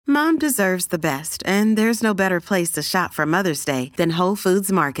Mom deserves the best, and there's no better place to shop for Mother's Day than Whole Foods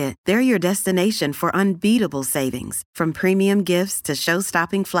Market. They're your destination for unbeatable savings, from premium gifts to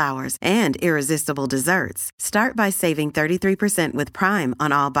show-stopping flowers and irresistible desserts. Start by saving 33% with Prime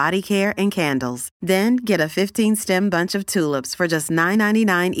on all body care and candles. Then get a 15-stem bunch of tulips for just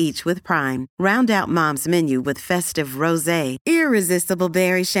 $9.99 each with Prime. Round out Mom's menu with festive rosé, irresistible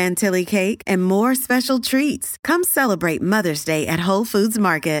berry chantilly cake, and more special treats. Come celebrate Mother's Day at Whole Foods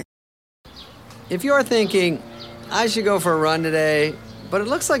Market. If you're thinking, I should go for a run today, but it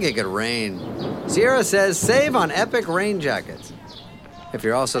looks like it could rain, Sierra says save on epic rain jackets. If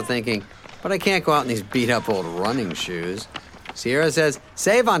you're also thinking, but I can't go out in these beat-up old running shoes, Sierra says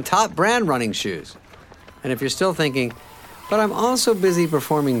save on top brand running shoes. And if you're still thinking, but I'm also busy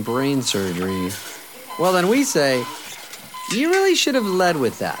performing brain surgery, well then we say, you really should have led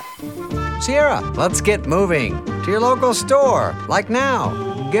with that. Sierra, let's get moving to your local store, like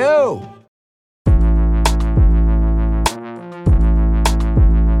now. Go!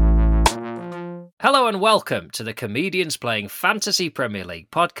 Hello and welcome to the Comedians Playing Fantasy Premier League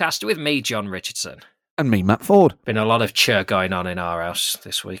podcast with me, John Richardson. And me, Matt Ford. Been a lot of chur going on in our house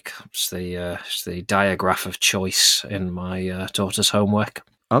this week. It's the diagraph of choice in my daughter's homework.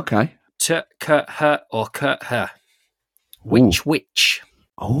 Okay. Kurt her or Kurt her. Which?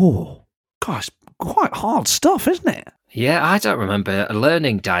 Oh, gosh, quite hard stuff, isn't it? Yeah, I don't remember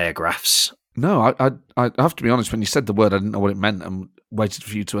learning diagraphs. No, I have to be honest. When you said the word, I didn't know what it meant and waited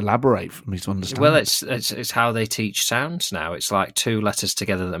for you to elaborate for me to understand. Well, it's how they teach sounds now. It's like two letters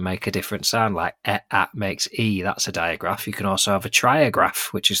together that make a different sound. Like at makes e. That's a diagraph. You can also have a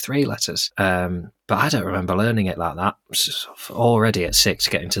triagraph, which is three letters. But I don't remember learning it like that. Already at 6,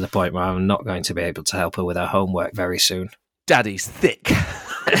 getting to the point where I'm not going to be able to help her with her homework very soon. Daddy's thick.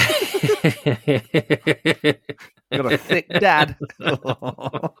 Got a thick dad.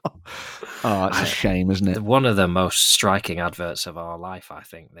 Oh, it's a shame, isn't it? One of the most striking adverts of our life, I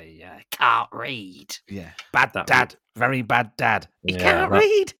think. The can't read. Yeah, bad dad. Very bad dad. He can't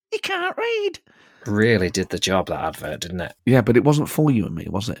read. Really did the job, that advert, didn't it? Yeah, but it wasn't for you and me,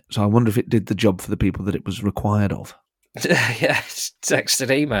 was it? So I wonder if it did the job for the people that it was required of. Yeah, text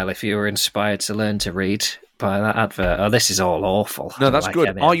and email if you were inspired to learn to read by that advert. Oh, this is all awful. No, that's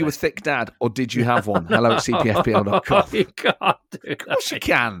good. Are you a thick dad or did you have one? Hello at cpfpl.com. You can't do that. Of course you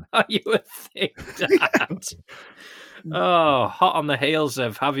can. Are you a thick dad? Oh, hot on the heels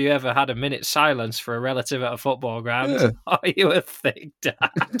of have you ever had a minute's silence for a relative at a football ground? Yeah. Are you a thick dad?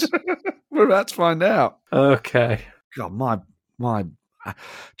 We're about to find out. Okay. God, my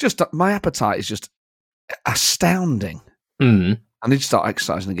appetite is just astounding. I need to start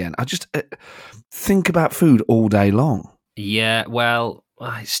exercising again. I just think about food all day long. Yeah, well,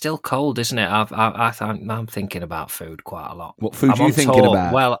 it's still cold, isn't it? I'm thinking about food quite a lot. What food are you thinking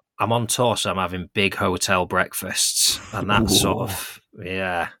about? Well, I'm on tour, so I'm having big hotel breakfasts, and that's sort of,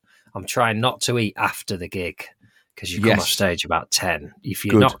 yeah. I'm trying not to eat after the gig, because you come off stage about 10. If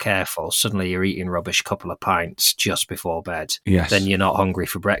you're not careful, suddenly you're eating rubbish couple of pints just before bed. Yes. Then you're not hungry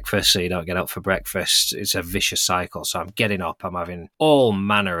for breakfast, so you don't get up for breakfast. It's a vicious cycle. So I'm getting up, I'm having all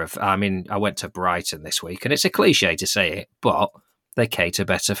manner of... I went to Brighton this week, and it's a cliche to say it, but they cater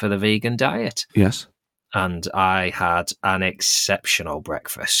better for the vegan diet. Yes. And I had an exceptional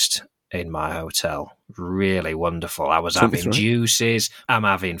breakfast in my hotel. Really wonderful. I was having juices, I'm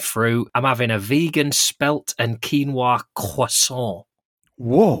having fruit, I'm having a vegan spelt and quinoa croissant.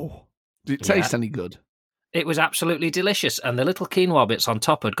 Whoa. Did it taste any good? It was absolutely delicious. And the little quinoa bits on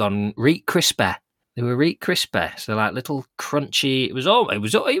top had gone Reet Crispy. They were Reet Crispy. So like little crunchy, it was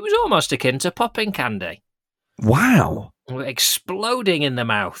almost akin to popping candy. Wow. Exploding in the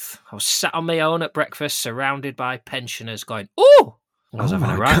mouth. I was sat on my own at breakfast, surrounded by pensioners going, "Ooh!" I was having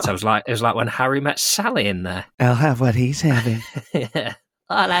a right. It was like when Harry met Sally in there. I'll have what he's having. Yeah.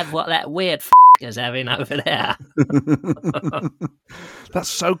 I'll have what that weird is having over there. That's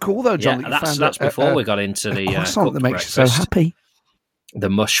so cool, though, John. Yeah, that's before we got into the croissant that makes you so happy. The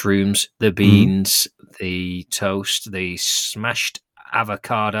mushrooms, the beans, the toast, the smashed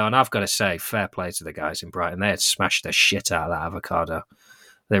avocado, and I've got to say, fair play to the guys in Brighton. They had smashed the shit out of that avocado.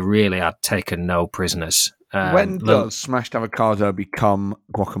 They really had taken no prisoners. When does smashed avocado become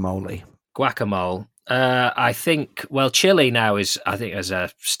guacamole? Guacamole. I think, chili now is, I think, as a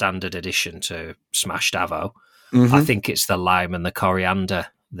standard addition to smashed avo. Mm-hmm. I think it's the lime and the coriander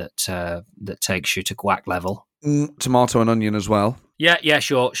that takes you to guac level. Tomato and onion as well. Yeah,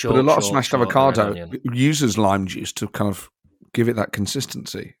 sure. But a lot of smashed avocado uses lime juice to kind of give it that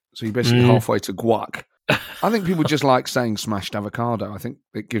consistency. So you're basically halfway to guac. I think people just like saying smashed avocado. I think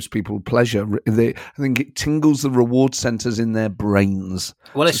it gives people pleasure. I think it tingles the reward centers in their brains.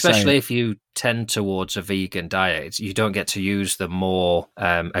 Well, especially if you tend towards a vegan diet, you don't get to use the more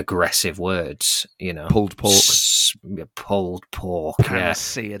aggressive words, Pulled pork. Pulled pork,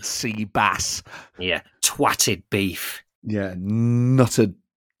 Pan-seared sea bass. Yeah, twatted beef. Yeah, nutted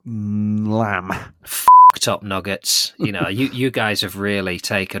lamb. Fucked up nuggets. You guys have really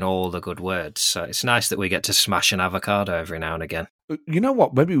taken all the good words. So it's nice that we get to smash an avocado every now and again. You know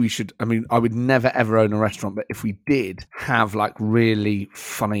what? Maybe we should. I mean, I would never ever own a restaurant, but if we did have like really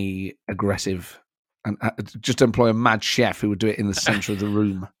funny, aggressive, and just employ a mad chef who would do it in the center of the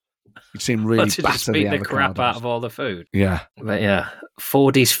room. You'd seem really to batter just beat the avocados. crap out of all the food. Yeah, but yeah,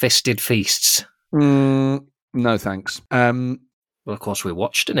 Fordy's fisted feasts. No thanks. Well, of course, we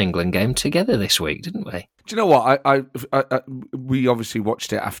watched an England game together this week, didn't we? Do you know what? We obviously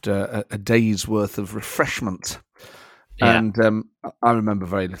watched it after a day's worth of refreshment. Yeah. And I remember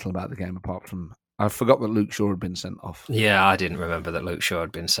very little about the game apart from I forgot that Luke Shaw had been sent off. Yeah, I didn't remember that Luke Shaw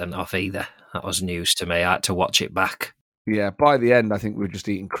had been sent off either. That was news to me. I had to watch it back. Yeah, by the end, I think we were just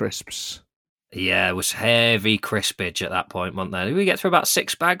eating crisps. Yeah, it was heavy crispage at that point, wasn't there? Did we get through about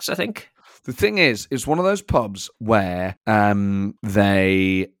 6 bags, I think? The thing is, it's one of those pubs where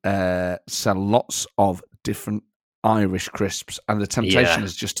they sell lots of different Irish crisps, and the temptation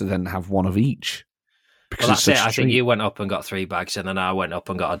is just to then have one of each. Well, that's it. I think you went up and got 3 bags, and then I went up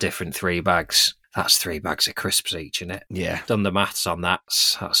and got a different 3 bags. That's 3 bags of crisps each, isn't it? Yeah. Done the maths on that.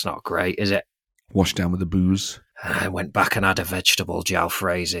 That's not great, is it? Washed down with the booze. I went back and had a vegetable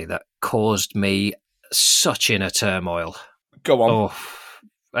jalfrezi that caused me such inner turmoil. Go on. Oh,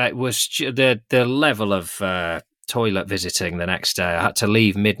 it was the level of toilet visiting the next day. I had to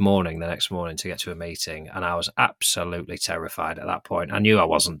leave mid-morning the next morning to get to a meeting, and I was absolutely terrified at that point. I knew I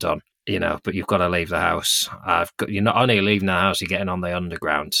wasn't done. But you've got to leave the house. You're not only leaving the house, you're getting on the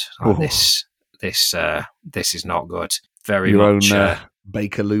underground. This is not good. Very Your much own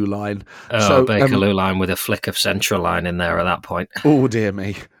Bakerloo line. Bakerloo line with a flick of Central line in there at that point. Oh dear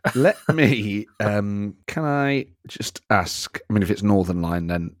me. Let me. Can I just ask? I mean, if it's Northern Line,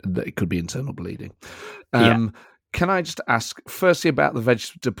 then it could be internal bleeding. Can I just ask, firstly, about the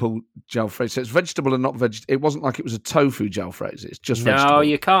vegetable jalfrezi? So it's vegetable and not vegetable. It wasn't like it was a tofu jalfrezi. It's just vegetable. No,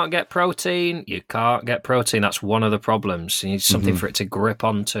 you can't get protein. That's one of the problems. You need something for it to grip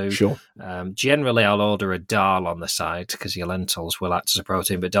onto. Sure. Generally, I'll order a dal on the side because your lentils will act as a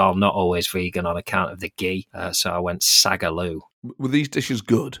protein, but dal not always vegan on account of the ghee. So I went sagaloo. Were these dishes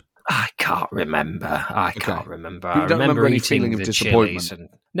good? I can't remember. I don't remember any eating feeling of the disappointment? chilies.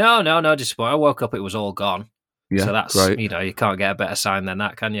 No disappointment. I woke up, it was all gone. Yeah, so that's, great. You can't get a better sign than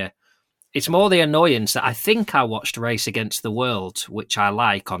that, can you? It's more the annoyance that I think I watched Race Against the World, which I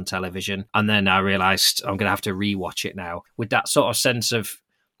like on television, and then I realised I'm going to have to rewatch it now with that sort of sense of,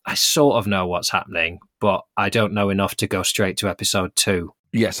 I sort of know what's happening, but I don't know enough to go straight to episode 2.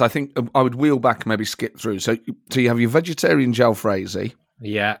 Yes, I think I would wheel back and maybe skip through. So you have your vegetarian jalfrezi.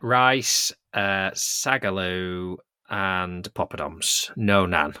 Yeah, rice, sagaloo, and poppadoms. No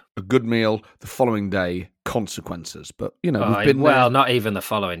naan. A good meal. The following day, consequences. But, we've been there. Not even the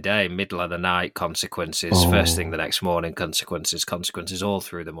following day. Middle of the night, consequences. First thing the next morning, consequences all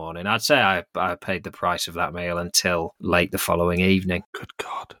through the morning. I'd say I paid the price of that meal until late the following evening. Good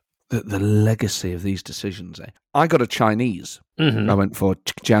God. The legacy of these decisions, eh? I got a Chinese. Mm-hmm. I went for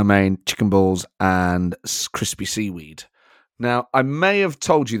chow mein, chicken balls, and crispy seaweed. Now, I may have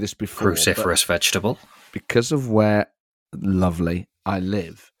told you this before. Cruciferous vegetable. Because of where lovely I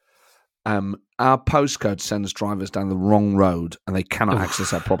live, our postcode sends drivers down the wrong road and they cannot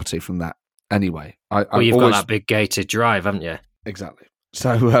access our property from that. Anyway, you've got that big gated drive, haven't you? Exactly.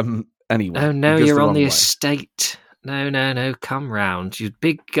 So, anyway. Oh, no, you're on the estate. No, come round. You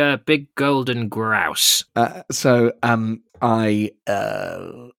big golden grouse. I can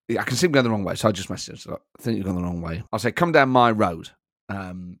see him going the wrong way, so I just messaged him. I think you're going the wrong way. I'll say, come down my road.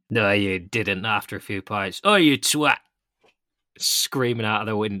 No, you didn't after a few pints. Oh, you twat. Screaming out of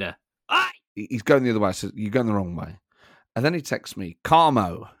the window. Aye! He's going the other way. I said, you're going the wrong way. And then he texts me,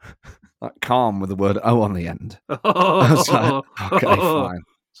 Calmo. Like calm with the word O on the end. I was like, okay, fine.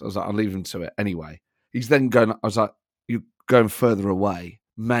 So I was like, I'll leave him to it. Anyway, he's then going, I was like, you're going further away.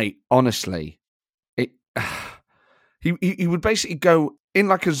 Mate, honestly, he would basically go in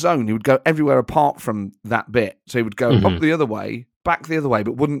like a zone. He would go everywhere apart from that bit. So he would go up the other way, back the other way,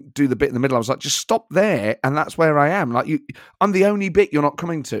 but wouldn't do the bit in the middle. I was like, just stop there, and that's where I am. Like, I'm the only bit you're not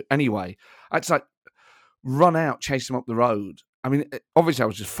coming to. Anyway, I had to like run out, chase him up the road. I mean, obviously I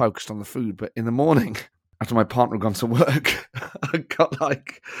was just focused on the food, but in the morning, after my partner had gone to work,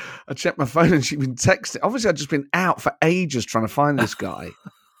 I checked my phone and she'd been texting. Obviously, I'd just been out for ages trying to find this guy.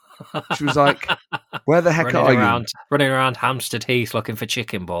 She was like, "Where the heck are you?" Running around Hampstead Heath looking for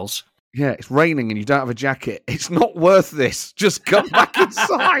chicken balls. Yeah, it's raining and you don't have a jacket. It's not worth this. Just come back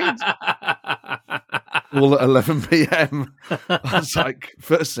inside. All at 11 p.m. I was like,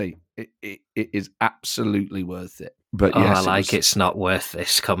 firstly, it is absolutely worth it. But yes, it's not worth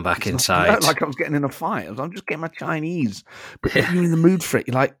this. Come back inside. Like I was getting in a fight. I'm just getting my Chinese. But you're in the mood for it.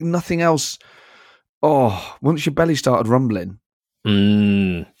 You're like, nothing else. Oh, once your belly started rumbling.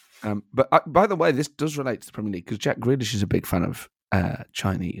 But by the way, this does relate to the Premier League because Jack Grealish is a big fan of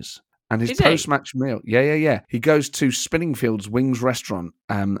Chinese. And his post-match meal, he goes to Spinningfield's Wings restaurant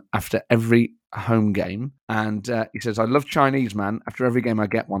after every home game. And he says, I love Chinese, man. After every game I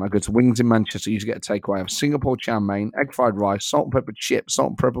get one. I go to Wings in Manchester, I usually get a takeaway. I have Singapore chow mein, egg fried rice, salt and pepper chips,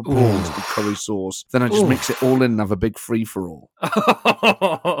 salt and pepper prawns with curry sauce. Then I just mix it all in and have a big free-for-all.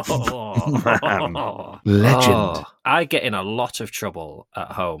 Man. Legend. I get in a lot of trouble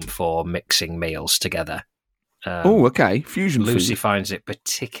at home for mixing meals together. Okay. Fusion Lucy food. finds it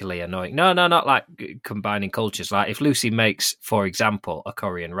particularly annoying. No, not like combining cultures. Like if Lucy makes, for example, a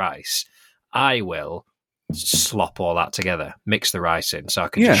curry and rice, I will slop all that together, mix the rice in, so I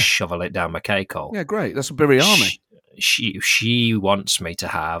can just shovel it down my cake hole. Yeah, great. That's a biryani. She wants me to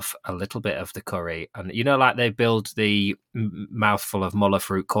have a little bit of the curry, and like they build the mouthful of Muller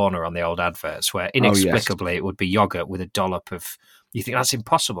fruit corner on the old adverts, where inexplicably it would be yogurt with a dollop of. You think that's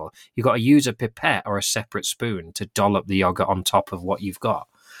impossible? You've got to use a pipette or a separate spoon to dollop the yogurt on top of what you've got.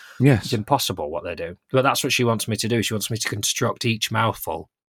 Yes. It's impossible what they do. But that's what she wants me to do. She wants me to construct each mouthful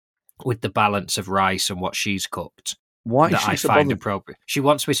with the balance of rice and what she's cooked. Why that I find appropriate. She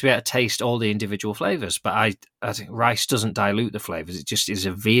wants me to be able to taste all the individual flavours, but I think rice doesn't dilute the flavours. It just is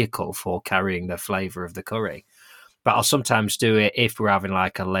a vehicle for carrying the flavour of the curry. But I'll sometimes do it if we're having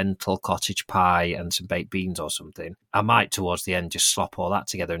like a lentil cottage pie and some baked beans or something. I might, towards the end, just slop all that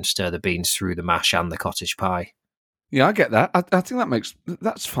together and stir the beans through the mash and the cottage pie. Yeah, I get that. I think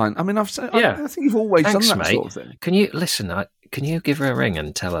that's fine. I mean, I think you've always done that sort of thing. Can you listen? Can you give her a ring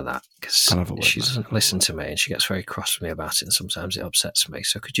and tell her that? Because she doesn't listen to me and she gets very cross with me about it, and sometimes it upsets me.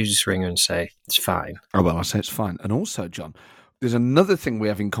 So could you just ring her and say it's fine? Oh well, I'll say it's fine. And also, John, there's another thing we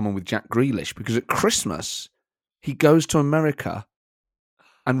have in common with Jack Grealish, because at Christmas he goes to America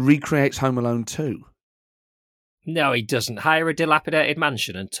and recreates Home Alone 2. No, he doesn't. Hire a dilapidated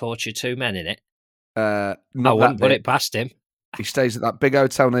mansion and torture two men in it. I wouldn't put it past him. He stays at that big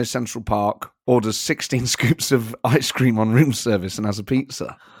hotel near Central Park, orders 16 scoops of ice cream on room service and has a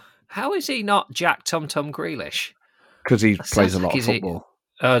pizza. How is he not Jack Tum Tum Grealish? Because he plays a lot of football.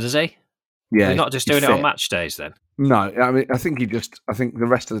 Oh, does he? Yeah. He's not just doing it on match days then? No, I mean, I think the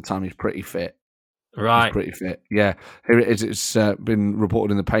rest of the time he's pretty fit. Right. He's pretty fit. Yeah. Here it is. It's been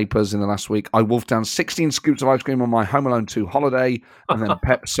reported in the papers in the last week. I wolfed down 16 scoops of ice cream on my Home Alone 2 holiday, and then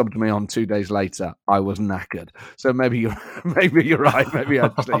Pep subbed me on 2 days later. I was knackered. So maybe you're right. Maybe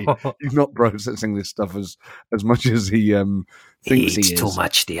actually he's not processing this stuff as much as he thinks he is. Too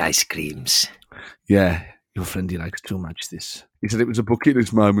much, the ice creams. Yeah. Your friend, he likes too much this. He said it was a bucket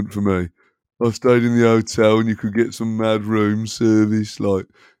list moment for me. I stayed in the hotel and you could get some mad room service, like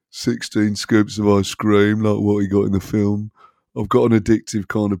 16 scoops of ice cream, like what he got in the film. I've got an addictive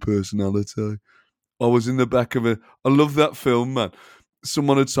kind of personality. I was in the back of I love that film, man.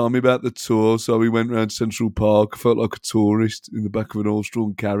 Someone had told me about the tour, so we went around Central Park. I felt like a tourist in the back of an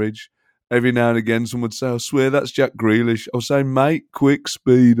all-strong carriage. Every now and again, someone would say, I swear that's Jack Grealish. I'll say, mate, quick,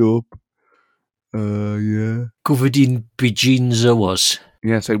 speed up. Yeah. Covered in pigeons, I was.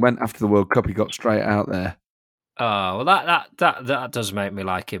 Yeah, so he went after the World Cup. He got straight out there. Oh, well, that does make me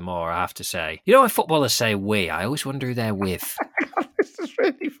like him more, I have to say. You know when footballers say we, I always wonder who they're with. This is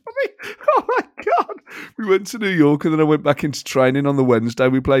really funny. Oh, my God. We went to New York and then I went back into training on the Wednesday.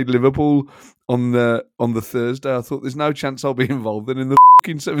 We played Liverpool on the Thursday. I thought, there's no chance I'll be involved. And in the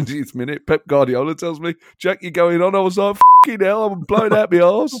fucking 70th minute, Pep Guardiola tells me, Jack, you're going on. I was like, fucking hell, I'm blowing out my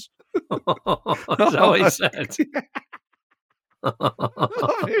arse. That's what he said. I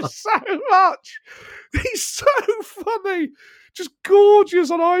love him so much. He's so funny. Just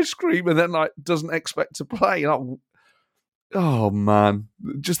gorgeous on ice cream and then doesn't expect to play. Oh man.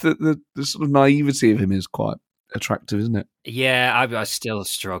 Just the sort of naivety of him is quite attractive, isn't it? Yeah, I still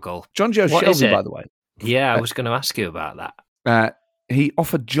struggle. John Joe Shelby, by the way. Yeah, I was going to ask you about that. He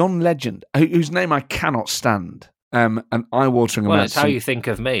offered John Legend, whose name I cannot stand, an eye-watering amount. Well, it's how you think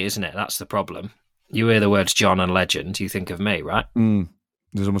of me, isn't it? That's the problem. You hear the words John and Legend, you think of me, right?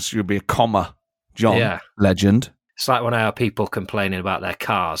 There's almost should be a comma. John, Legend. It's like when I hear people complaining about their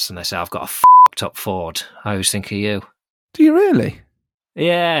cars and they say, I've got a locked up Ford. I always think of you. Do you really?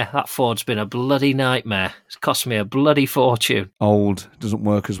 Yeah, that Ford's been a bloody nightmare. It's cost me a bloody fortune. Old, doesn't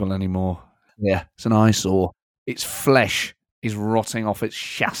work as well anymore. Yeah, it's an eyesore. Its flesh is rotting off its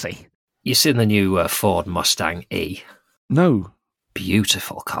chassis. You seen the new Ford Mustang E? No.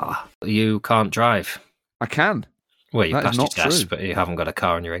 Beautiful car. You can't drive. I can. Well, you That is passed your not test, true. but you haven't got a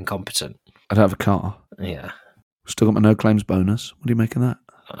car and you're incompetent. I don't have a car. Yeah. Still got my no claims bonus. What do you make of that?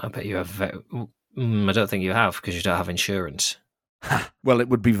 I bet you have... I don't think you have, because you don't have insurance. Well, it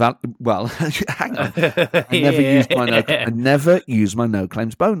would be well. Hang on, I never used my no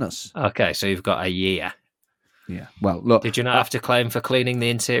claims bonus. Okay, so you've got a year. Yeah. Well, look. Did you not have to claim for cleaning the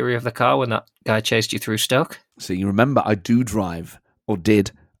interior of the car when that guy chased you through Stoke? So you remember, I do drive, or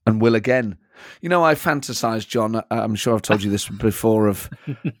did, and will again. You know, I fantasize, John. I'm sure I've told you this before. Of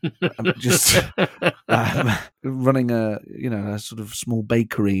just running a sort of small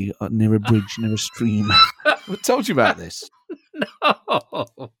bakery near a bridge, near a stream. I've told you about this.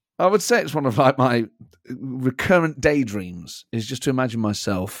 No. I would say it's one of like my recurrent daydreams. Is just to imagine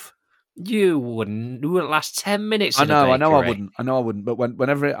myself. You wouldn't last 10 minutes. I know I wouldn't. But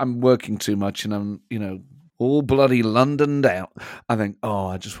whenever I'm working too much and I'm, all bloody Londoned out, I think,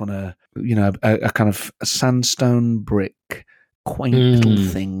 I just want to, a kind of a sandstone brick, quaint little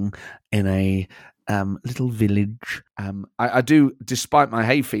thing in a little village. I do, despite my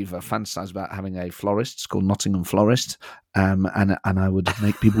hay fever, fantasize about having a florist. It's called Nottingham Florist, and I would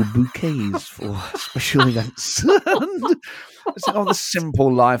make people bouquets for special events. It's the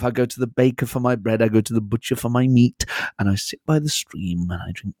simple life. I go to the baker for my bread. I go to the butcher for my meat, and I sit by the stream and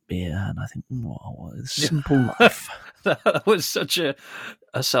I drink beer. And I think, wow, it's a simple life. That was such a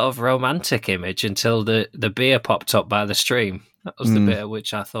sort of romantic image until the beer popped up by the stream. That was the bit at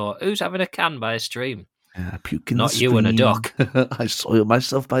which I thought, who's having a can by a stream? Puke in Not the you stream. and a duck. I soil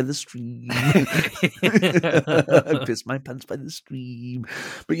myself by the stream. I piss my pants by the stream.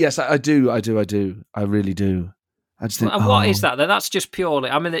 But yes, I do. I really do. I just think, and what is that? That's just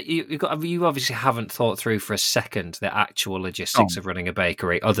purely. I mean, you obviously haven't thought through for a second the actual logistics of running a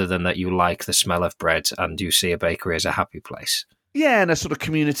bakery, other than that you like the smell of bread and you see a bakery as a happy place. Yeah, and a sort of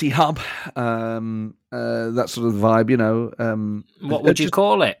community hub, that sort of vibe, What would you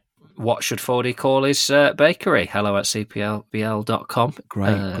call it? What should Fordy call his bakery? hello@cplbl.com.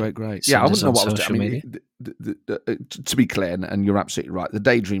 Great. Yeah, I wouldn't know what I was doing. I mean, to be clear, and you're absolutely right, the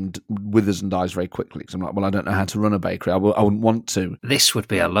daydream withers and dies very quickly, because I'm like, well, I don't know how to run a bakery. I wouldn't want to. This would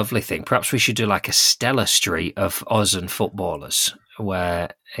be a lovely thing. Perhaps we should do like a Stella Street of us and footballers,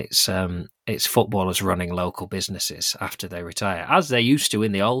 where it's footballers running local businesses after they retire, as they used to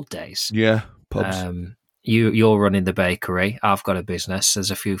in the old days. Yeah, pubs. You're running the bakery. I've got a business.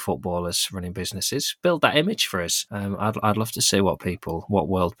 There's a few footballers running businesses. Build that image for us. I'd love to see what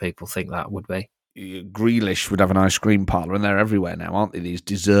world people think that would be. Grealish would have an ice cream parlour, and they're everywhere now, aren't they? These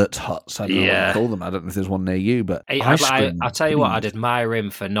dessert huts. I don't know what you call them. I don't know if there's one near you, but I'll tell you what, I'd admire him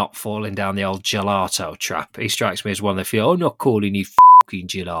for not falling down the old gelato trap. He strikes me as one of the few. I'm not calling it fucking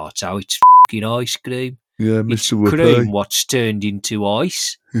gelato. It's fucking ice cream. Yeah, Mr. Whippy. Cream what's turned into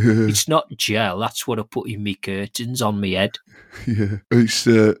ice. It's not gel. That's what I put in me curtains on me head. Yeah, it's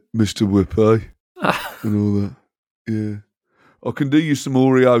Mr. Whippy and all that. Yeah, I can do you some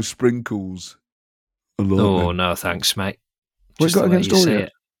Oreo sprinkles. No, thanks, mate. What you got against Oreo?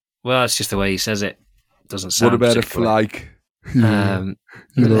 Well, it's just the way he says it. Doesn't sound. What about a flake? Yeah,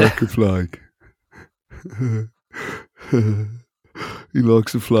 you like a flake? He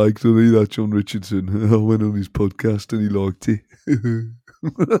likes a flake, doesn't he, that John Richardson? I went on his podcast and he liked it.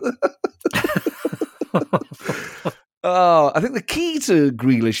 I think the key to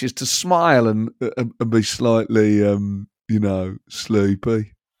Grealish is to smile and be slightly,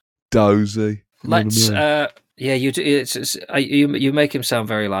 sleepy, dozy. You make him sound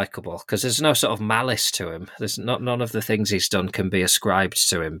very likable, because there's no sort of malice to him. There's none of the things he's done can be ascribed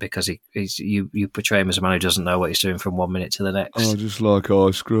to him, because you portray him as a man who doesn't know what he's doing from 1 minute to the next. I just like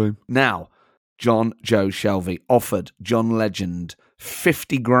ice cream. Now, John Joe Shelby offered John Legend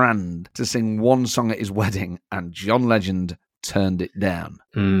 50 grand to sing one song at his wedding, and John Legend turned it down.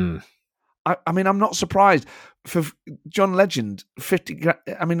 I mean, I'm not surprised. For John Legend, 50 grand,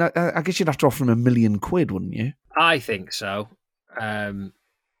 I mean, I guess you'd have to offer him £1 million, wouldn't you? I think so. What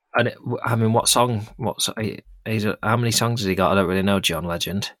song? How many songs has he got? I don't really know John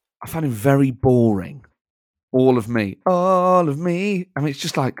Legend. I find him very boring. All of me. I mean, it's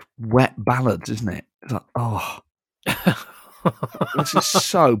just like wet ballads, isn't it? It's like, this is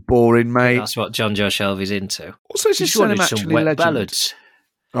so boring, mate. That's what John Joe Shelby's into. Also, is his surname actually Legend? Ballads.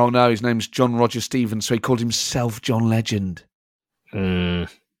 Oh no, his name's John Roger Stevens, so he called himself John Legend.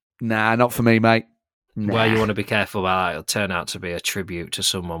 Nah, not for me, mate. Nah. Well, you want to be careful about that. It'll turn out to be a tribute to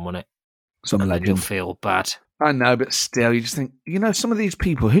someone, won't it? Some And then you'll legend. feel bad. I know, but still, you just think, some of these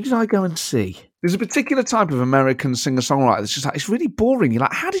people, who did I go and see? There's a particular type of American singer-songwriter that's just like, it's really boring. You're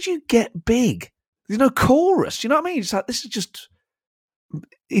like, how did you get big? There's no chorus. You know what I mean? It's like, this is just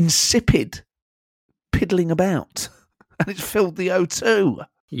insipid, piddling about. And it's filled the O2.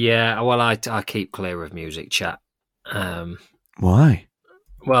 Yeah, well, I keep clear of music chat. Why?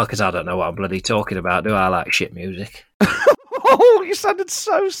 Well, because I don't know what I'm bloody talking about, do I? I like shit music. Oh, you sounded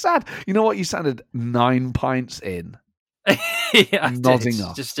so sad. You know what? You sounded 9 pints in. Yeah, nodding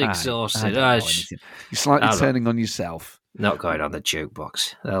off. Just exhausted. You're slightly turning on yourself. Not going on the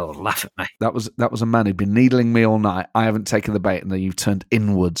jukebox. They'll laugh at me. That was a man who'd been needling me all night. I haven't taken the bait, and then you've turned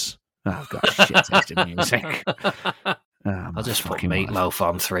inwards. Oh, I've got shit taste in music. I'll just put Meatloaf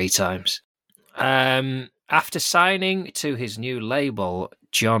on 3 times. After signing to his new label,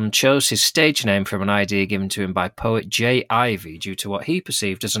 John chose his stage name from an idea given to him by poet Jay Ivey due to what he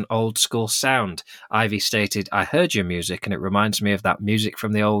perceived as an old-school sound. Ivey stated, "I heard your music and it reminds me of that music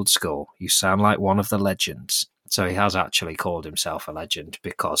from the old school. You sound like one of the legends." So he has actually called himself a legend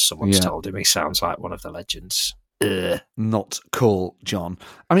because someone's told him he sounds like one of the legends. Not cool, John.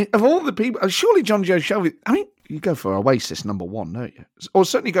 I mean, of all the people, surely John Joe Shelby, you go for Oasis #1, don't you? Or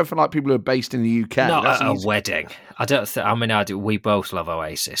certainly go for like people who are based in the UK. Not at a wedding. I don't think, I do. We both love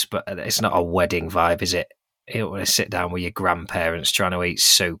Oasis, but it's not a wedding vibe, is it? You don't want to sit down with your grandparents trying to eat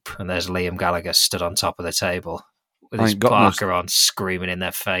soup and there's Liam Gallagher stood on top of the table with his Parker on, screaming in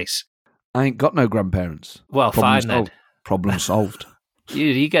their face. I ain't got no grandparents. Well, fine then. Problem solved.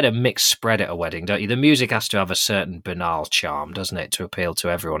 You get a mixed spread at a wedding, don't you? The music has to have a certain banal charm, doesn't it, to appeal to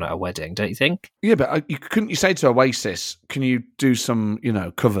everyone at a wedding, don't you think? Yeah, but couldn't you say to Oasis, can you do some,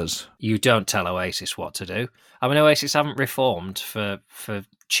 covers? You don't tell Oasis what to do. I mean, Oasis haven't reformed for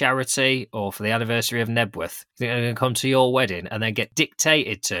charity or for the anniversary of Nebworth. You think they're going to come to your wedding and then get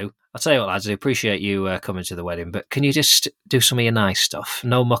dictated to? I'll tell you what, lads, I appreciate you coming to the wedding, but can you just do some of your nice stuff?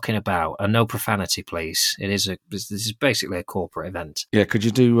 No mucking about and no profanity, please. This is basically a corporate event. Yeah, could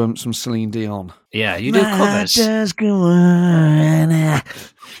you do some Celine Dion? Yeah, you do covers. Just go on,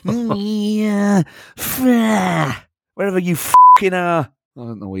 wherever you fucking are. I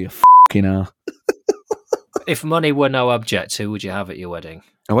don't know where you fucking are. If money were no object, who would you have at your wedding?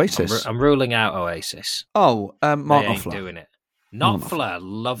 Oasis. I'm ruling out Oasis. Oh, Mark Knopfler. They ain't doing it. Knopfler,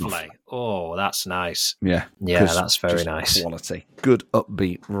 lovely. Oh, that's nice. Yeah, that's very nice. Quality, good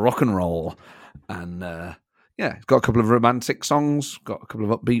upbeat rock and roll, and it's got a couple of romantic songs, got a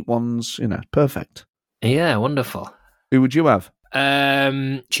couple of upbeat ones. Perfect. Yeah, wonderful. Who would you have?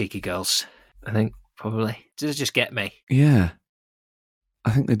 Cheeky Girls, I think probably. Does it just get me? Yeah,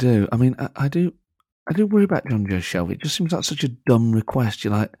 I think they do. I mean, I do worry about John Joe Shelby. It just seems like such a dumb request.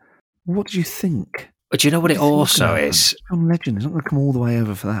 You're like, what do you think? But you know what it also is? John Legend is not going to come all the way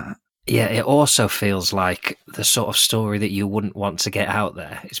over for that. Yeah, it also feels like the sort of story that you wouldn't want to get out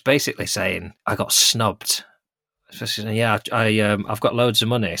there. It's basically saying, I got snubbed. I've got loads of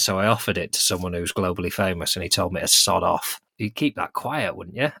money, so I offered it to someone who's globally famous and he told me to sod off. You'd keep that quiet,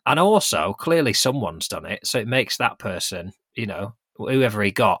 wouldn't you? And also, clearly someone's done it, so it makes that person, whoever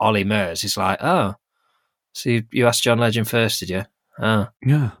he got, Ollie Murs, is like, oh, so you asked John Legend first, did you? Oh.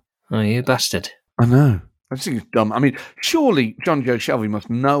 Yeah. Oh, you bastard. I know. I just think it's dumb. I mean, surely John Joe Shelby must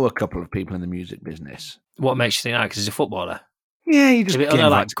know a couple of people in the music business. What makes you think that? Because he's a footballer? Yeah, he just...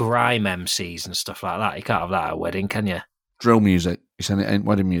 like grime MCs and stuff like that. You can't have that at a wedding, can you? Drill music. You saying it ain't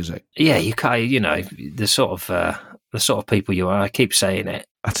wedding music? Yeah, you can't, the sort of people you are. I keep saying it.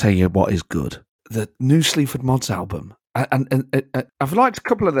 I tell you what is good. The new Sleaford Mods album. And I've liked a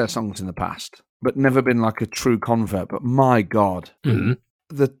couple of their songs in the past, but never been like a true convert. But my God,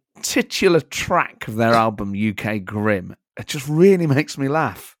 the titular track of their album, UK Grim, it just really makes me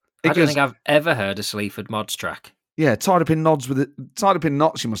laugh. I don't think I've ever heard a Sleaford Mods track. Yeah, Tied Up in Knots,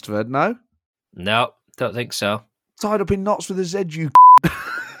 you must have heard, no? No, don't think so. Tied Up in Knots with a Z, you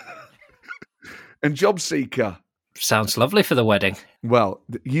and Job Seeker. Sounds lovely for the wedding. Well,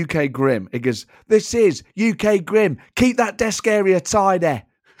 UK Grim, it goes, this is UK Grim, keep that desk area tidy.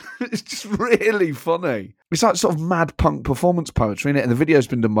 It's just really funny. It's like sort of mad punk performance poetry, innit? And the video's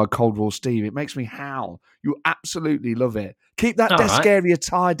been done by Cold War Steve. It makes me howl. You absolutely love it. Keep that desk area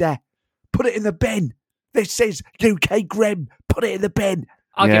tidy. Put it in the bin. This is UK Grim. Put it in the bin.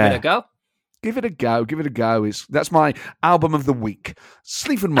 I'll give it a go. Give it a go. Give it a go. That's my album of the week.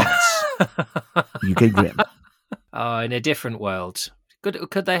 Sleaford Mods. UK Grim. Oh, in a different world.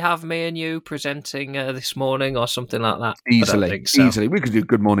 Could they have me and you presenting this morning or something like that? Easily. I don't think so. Easily. We could do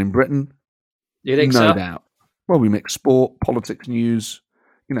Good Morning Britain. You think so? No doubt. Well, we mix sport, politics, news,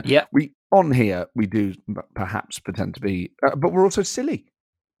 Yep. we on here we do perhaps pretend to be, but we're also silly.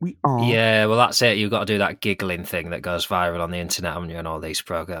 We are. Yeah, well, that's it. You've got to do that giggling thing that goes viral on the internet, haven't you, and all these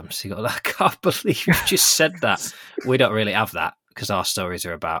programs. You got, I can't believe you just said that. We don't really have that because our stories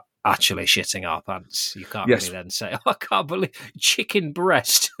are about actually shitting our pants. You can't really then say, I can't believe chicken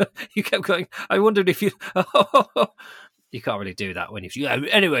breast. You kept going, I wondered if you... You can't really do that when you...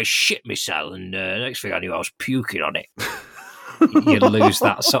 Anyway, shit myself, and next thing I knew, I was puking on it. You lose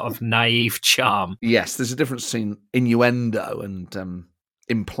that sort of naive charm. Yes, there's a difference between innuendo and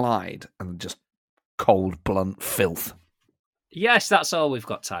implied and just cold, blunt filth. Yes, that's all we've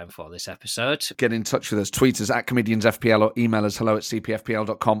got time for this episode. Get in touch with us. Tweet us at ComediansFPL or email us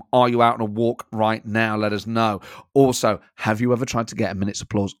hello@cpfpl.com. Are you out on a walk right now? Let us know. Also, have you ever tried to get a minute's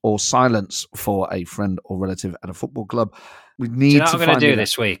applause or silence for a friend or relative at a football club? We need do you know to what I'm going to do that.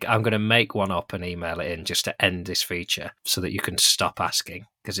 this week? I'm going to make one up and email it in just to end this feature so that you can stop asking.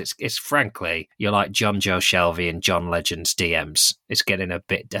 Because it's frankly, you're like John Joe Shelby and John Legend's DMs. It's getting a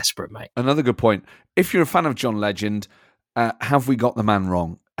bit desperate, mate. Another good point. If you're a fan of John Legend, have we got the man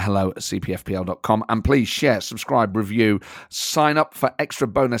wrong? hello@cpfpl.com. And please share, subscribe, review, sign up for extra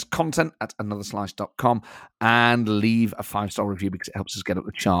bonus content at anotherslice.com and leave a 5-star review because it helps us get up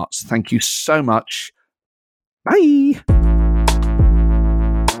the charts. Thank you so much. Bye.